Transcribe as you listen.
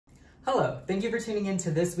Hello, thank you for tuning in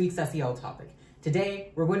to this week's SEL topic.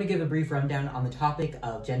 Today, we're going to give a brief rundown on the topic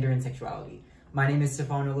of gender and sexuality. My name is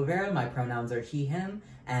Stefan Oliveira, my pronouns are he, him,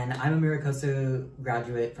 and I'm a Mira Costa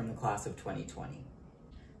graduate from the class of 2020.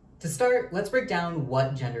 To start, let's break down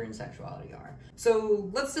what gender and sexuality are. So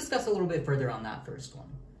let's discuss a little bit further on that first one.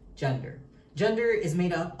 Gender. Gender is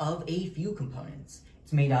made up of a few components.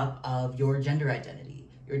 It's made up of your gender identity,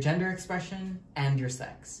 your gender expression, and your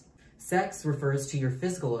sex. Sex refers to your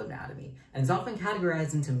physical anatomy and is often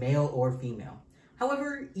categorized into male or female.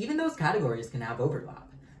 However, even those categories can have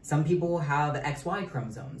overlap. Some people have XY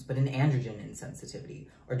chromosomes, but an androgen insensitivity,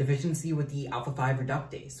 or deficiency with the alpha-5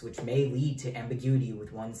 reductase, which may lead to ambiguity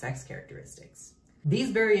with one's sex characteristics. These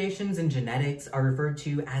variations in genetics are referred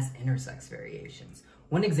to as intersex variations.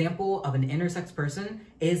 One example of an intersex person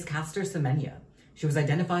is Castor Semenya. She was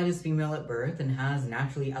identified as female at birth and has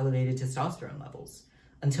naturally elevated testosterone levels.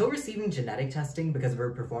 Until receiving genetic testing because of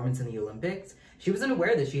her performance in the Olympics, she wasn't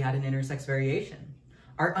aware that she had an intersex variation.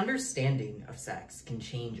 Our understanding of sex can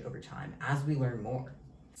change over time as we learn more.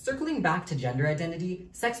 Circling back to gender identity,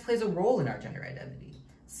 sex plays a role in our gender identity.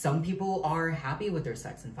 Some people are happy with their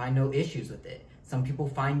sex and find no issues with it. Some people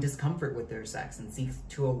find discomfort with their sex and seek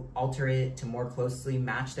to alter it to more closely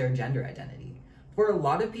match their gender identity. For a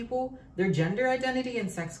lot of people, their gender identity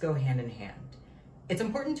and sex go hand in hand. It's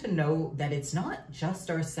important to know that it's not just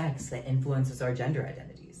our sex that influences our gender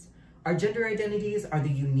identities. Our gender identities are the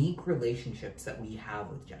unique relationships that we have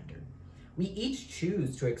with gender. We each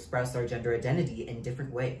choose to express our gender identity in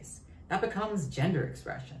different ways. That becomes gender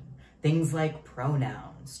expression. Things like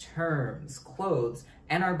pronouns, terms, clothes,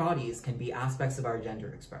 and our bodies can be aspects of our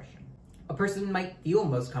gender expression. A person might feel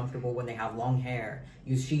most comfortable when they have long hair,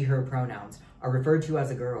 use she, her pronouns, are referred to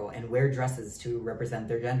as a girl, and wear dresses to represent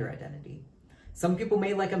their gender identity. Some people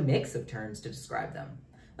may like a mix of terms to describe them.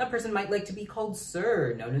 That person might like to be called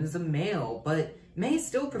sir, known as a male, but may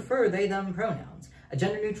still prefer they, them pronouns, a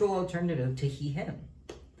gender-neutral alternative to he, him.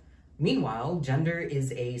 Meanwhile, gender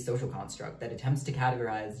is a social construct that attempts to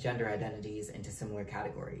categorize gender identities into similar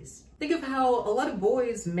categories. Think of how a lot of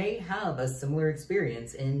boys may have a similar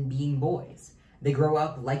experience in being boys. They grow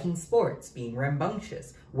up liking sports, being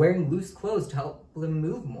rambunctious, wearing loose clothes to help them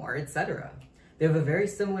move more, etc. They have a very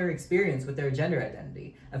similar experience with their gender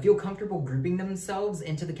identity and feel comfortable grouping themselves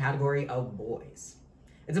into the category of boys.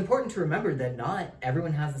 It's important to remember that not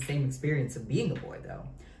everyone has the same experience of being a boy, though.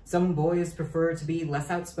 Some boys prefer to be less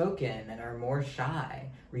outspoken and are more shy,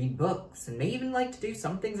 read books, and may even like to do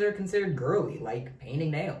some things that are considered girly, like painting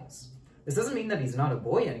nails. This doesn't mean that he's not a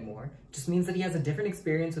boy anymore, it just means that he has a different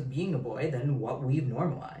experience with being a boy than what we've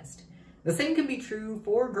normalized. The same can be true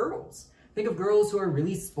for girls. Think of girls who are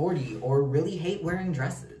really sporty or really hate wearing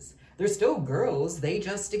dresses. They're still girls, they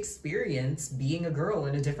just experience being a girl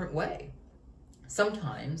in a different way.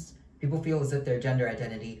 Sometimes, people feel as if their gender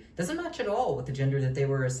identity doesn't match at all with the gender that they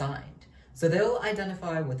were assigned. So they'll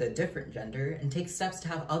identify with a different gender and take steps to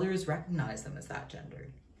have others recognize them as that gender.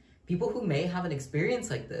 People who may have an experience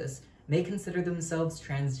like this may consider themselves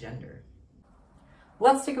transgender.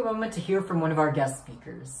 Let's take a moment to hear from one of our guest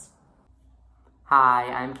speakers. Hi,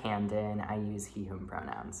 I'm Camden. I use he, him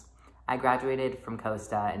pronouns. I graduated from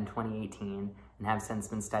Costa in 2018 and have since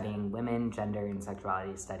been studying women, gender, and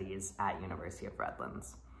sexuality studies at University of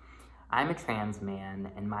Redlands. I'm a trans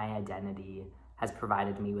man, and my identity has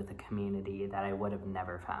provided me with a community that I would have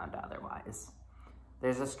never found otherwise.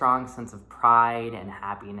 There's a strong sense of pride and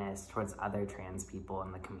happiness towards other trans people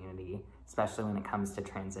in the community, especially when it comes to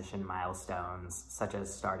transition milestones, such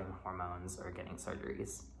as starting hormones or getting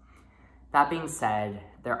surgeries. That being said,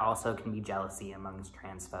 there also can be jealousy amongst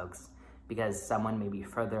trans folks because someone may be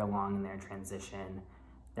further along in their transition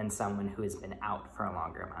than someone who has been out for a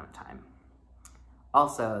longer amount of time.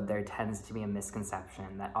 Also, there tends to be a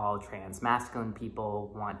misconception that all trans masculine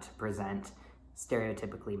people want to present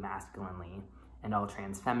stereotypically masculinely, and all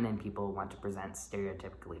trans feminine people want to present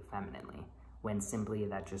stereotypically femininely, when simply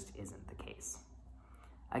that just isn't the case.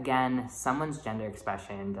 Again, someone's gender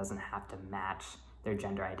expression doesn't have to match their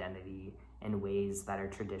gender identity in ways that are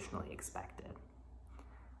traditionally expected.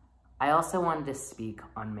 I also wanted to speak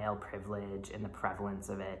on male privilege and the prevalence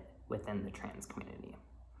of it within the trans community.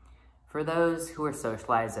 For those who are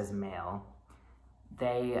socialized as male,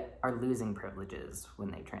 they are losing privileges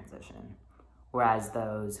when they transition, whereas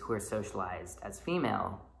those who are socialized as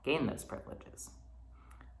female gain those privileges.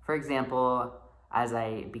 For example, as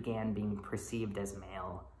I began being perceived as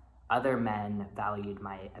male, other men valued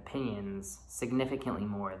my opinions significantly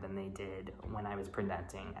more than they did when I was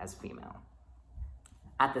presenting as female.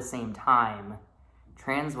 At the same time,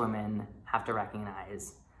 trans women have to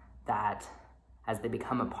recognize that as they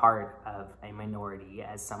become a part of a minority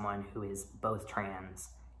as someone who is both trans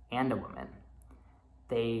and a woman.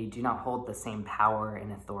 They do not hold the same power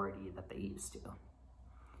and authority that they used to.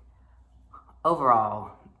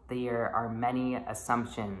 Overall, there are many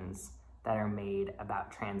assumptions that are made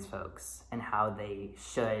about trans folks and how they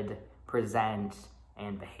should present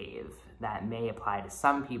and behave that may apply to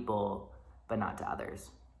some people, but not to others.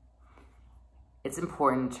 It's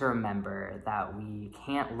important to remember that we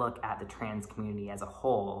can't look at the trans community as a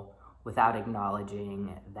whole without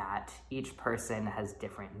acknowledging that each person has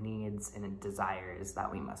different needs and desires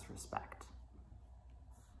that we must respect.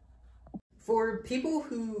 For people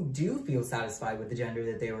who do feel satisfied with the gender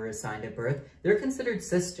that they were assigned at birth, they're considered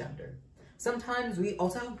cisgender. Sometimes we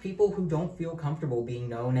also have people who don't feel comfortable being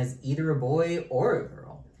known as either a boy or a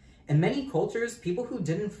girl. In many cultures, people who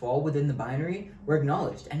didn't fall within the binary were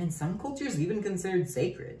acknowledged, and in some cultures even considered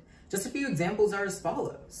sacred. Just a few examples are as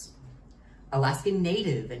follows. Alaskan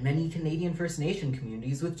Native and many Canadian First Nation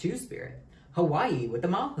communities with Two-Spirit, Hawaii with the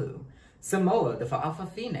Mahu, Samoa the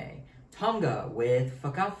Fa'afafine, Tonga with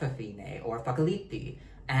Fakafafine or Fakaliti,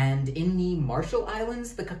 and in the Marshall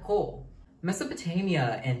Islands, the Kakol.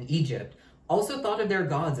 Mesopotamia and Egypt also thought of their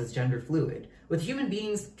gods as gender fluid, with human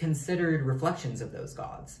beings considered reflections of those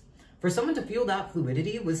gods. For someone to feel that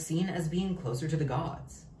fluidity was seen as being closer to the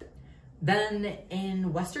gods. Then,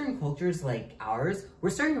 in Western cultures like ours, we're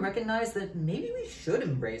starting to recognize that maybe we should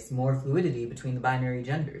embrace more fluidity between the binary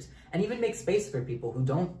genders, and even make space for people who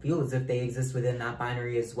don't feel as if they exist within that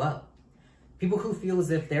binary as well. People who feel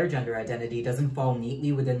as if their gender identity doesn't fall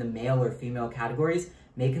neatly within the male or female categories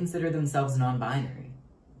may consider themselves non-binary.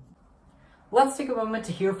 Let's take a moment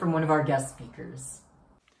to hear from one of our guest speakers.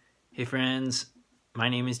 Hey friends, my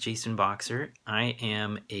name is Jason Boxer. I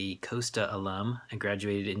am a Costa alum. I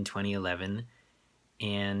graduated in 2011,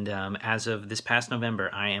 and as of this past November,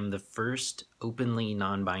 I am the first openly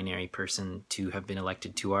non-binary person to have been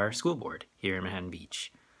elected to our school board here in Manhattan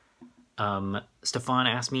Beach. Stefan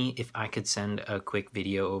asked me if I could send a quick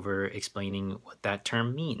video over explaining what that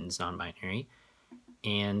term means, non-binary,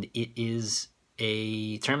 and it is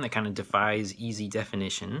a term that kind of defies easy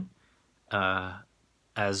definition,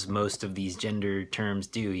 as most of these gender terms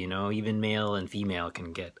do. You know, even male and female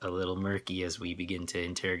can get a little murky as we begin to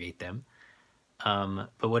interrogate them.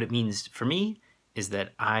 But what it means for me is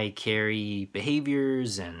that I carry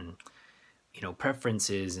behaviors and, you know,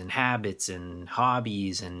 preferences and habits and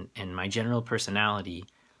hobbies and my general personality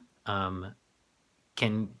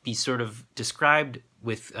can be sort of described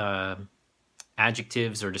with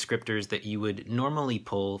adjectives or descriptors that you would normally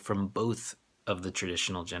pull from both of the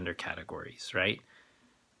traditional gender categories, right?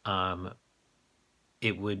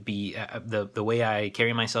 It would be the way I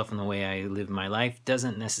carry myself and the way I live my life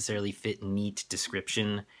doesn't necessarily fit neat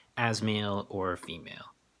description as male or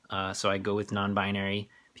female. So I go with non-binary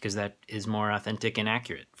because that is more authentic and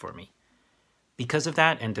accurate for me. Because of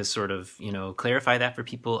that, and to sort of, you know, clarify that for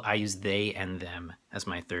people, I use they and them as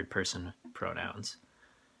my third person pronouns.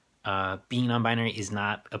 Being non-binary is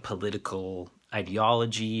not a political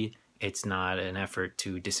ideology. It's not an effort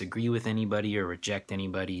to disagree with anybody or reject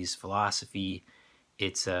anybody's philosophy.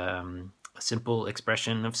 It's a simple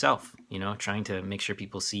expression of self, you know, trying to make sure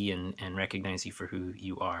people see and recognize you for who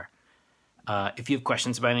you are. If you have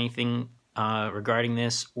questions about anything regarding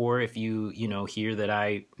this, or if you hear that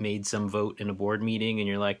I made some vote in a board meeting and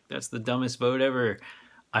you're like, that's the dumbest vote ever,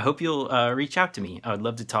 I hope you'll reach out to me. I would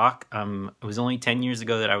love to talk. It was only 10 years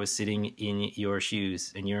ago that I was sitting in your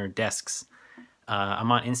shoes, in your desks.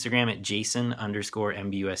 I'm on Instagram at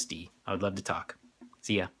Jason_MBUSD. I would love to talk.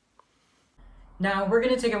 See ya. Now, we're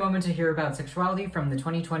going to take a moment to hear about sexuality from the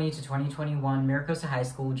 2020 to 2021 Mira Costa High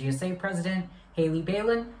School GSA President Haley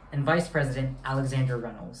Balin and Vice President Alexandra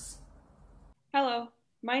Reynolds. Hello,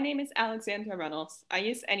 my name is Alexandra Reynolds. I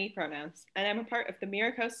use any pronouns, and I'm a part of the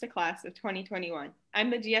Mira Costa class of 2021. I'm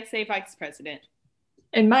the GSA Vice President.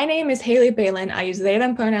 And my name is Haley Balin. I use they,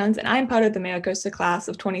 them pronouns, and I'm part of the Mira Costa class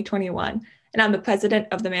of 2021, and I'm the president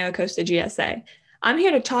of the Mira Costa GSA. I'm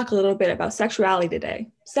here to talk a little bit about sexuality today.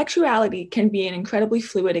 Sexuality can be an incredibly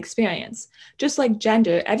fluid experience. Just like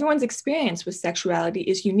gender, everyone's experience with sexuality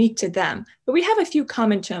is unique to them, but we have a few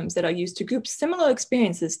common terms that are used to group similar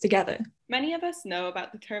experiences together. Many of us know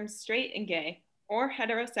about the terms straight and gay, or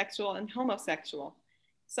heterosexual and homosexual.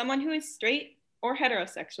 Someone who is straight or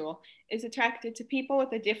heterosexual is attracted to people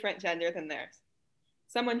with a different gender than theirs.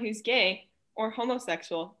 Someone who's gay or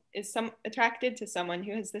homosexual is attracted to someone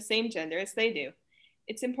who has the same gender as they do.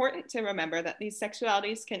 It's important to remember that these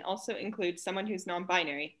sexualities can also include someone who's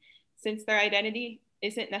non-binary, since their identity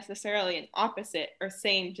isn't necessarily an opposite or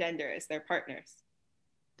same gender as their partners.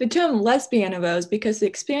 The term lesbian arose because the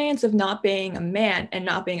experience of not being a man and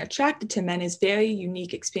not being attracted to men is a very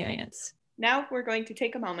unique experience. Now we're going to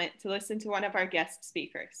take a moment to listen to one of our guest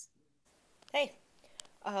speakers. Hey,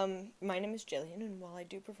 my name is Jillian, and while I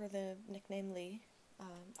do prefer the nickname Lee,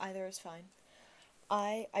 either is fine.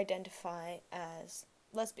 I identify as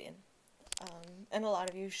lesbian, and a lot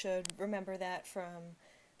of you should remember that from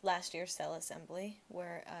last year's cell assembly,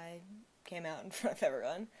 where I came out in front of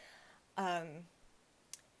everyone.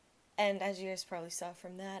 And as you guys probably saw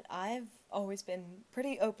from that, I've always been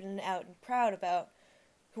pretty open and out and proud about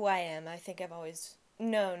who I am. I think I've always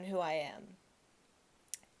known who I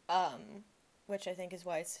am, which I think is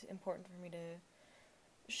why it's important for me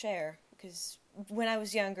to share, because when I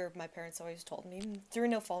was younger, my parents always told me, through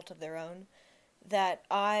no fault of their own, that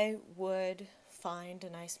I would find a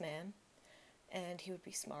nice man, and he would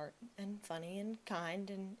be smart and funny and kind,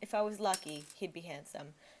 and if I was lucky, he'd be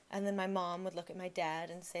handsome. And then my mom would look at my dad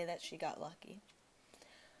and say that she got lucky.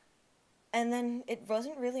 And then it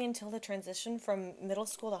wasn't really until the transition from middle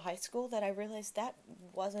school to high school that I realized that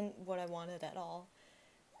wasn't what I wanted at all.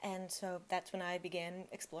 And so that's when I began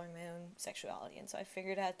exploring my own sexuality. And so I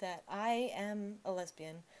figured out that I am a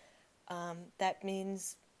lesbian. That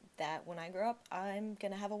means that when I grow up, I'm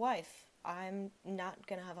going to have a wife. I'm not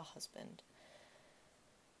going to have a husband.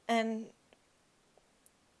 And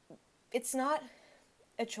it's not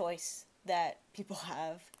a choice that people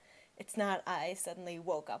have. It's not I suddenly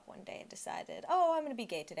woke up one day and decided, oh, I'm going to be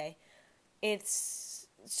gay today. It's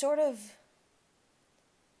sort of,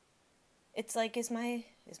 it's like, is my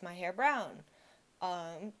hair brown?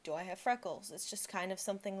 Do I have freckles? It's just kind of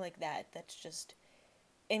something like that that's just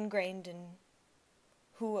ingrained in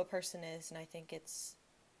who a person is, and I think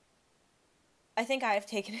I've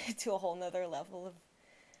taken it to a whole nother level of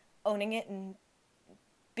owning it and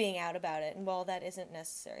being out about it. And while that isn't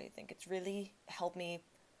necessary, I think it's really helped me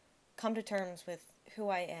come to terms with who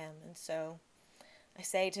I am. And so I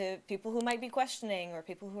say to people who might be questioning or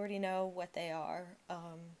people who already know what they are,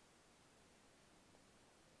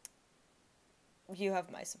 you have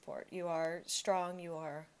my support. You are strong. You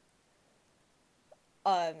are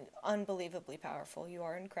unbelievably powerful. You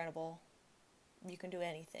are incredible. You can do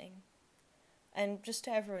anything. And just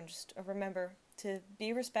to everyone, just remember to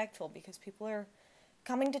be respectful, because people are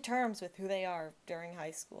coming to terms with who they are during high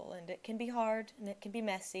school, and it can be hard and it can be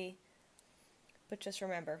messy, but just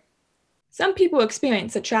remember. Some people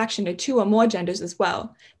experience attraction to two or more genders as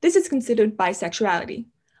well. This is considered bisexuality.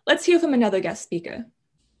 Let's hear from another guest speaker.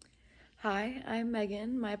 Hi, I'm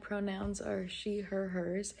Megan. My pronouns are she, her,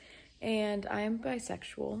 hers, and I am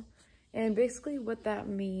bisexual. And basically what that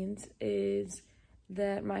means is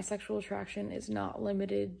that my sexual attraction is not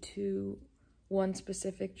limited to one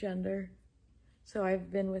specific gender. So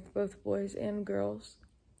I've been with both boys and girls.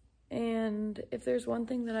 And if there's one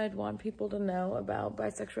thing that I'd want people to know about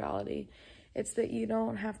bisexuality, it's that you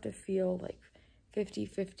don't have to feel like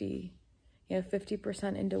 50-50,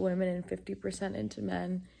 50% into women and 50% into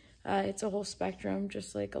men. It's a whole spectrum,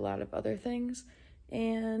 just like a lot of other things,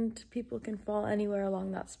 and people can fall anywhere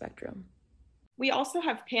along that spectrum. We also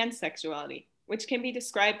have pansexuality, which can be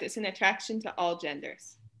described as an attraction to all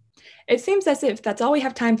genders. It seems as if that's all we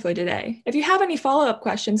have time for today. If you have any follow-up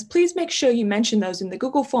questions, please make sure you mention those in the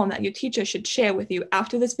Google form that your teacher should share with you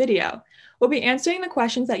after this video. We'll be answering the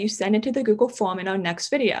questions that you send into the Google form in our next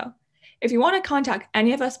video. If you want to contact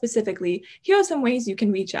any of us specifically, here are some ways you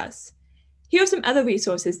can reach us. Here are some other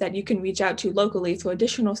resources that you can reach out to locally for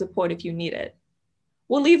additional support if you need it.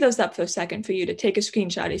 We'll leave those up for a second for you to take a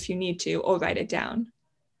screenshot if you need to, or write it down.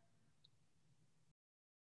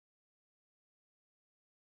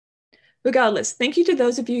 Regardless, thank you to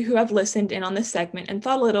those of you who have listened in on this segment and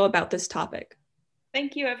thought a little about this topic.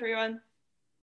 Thank you, everyone.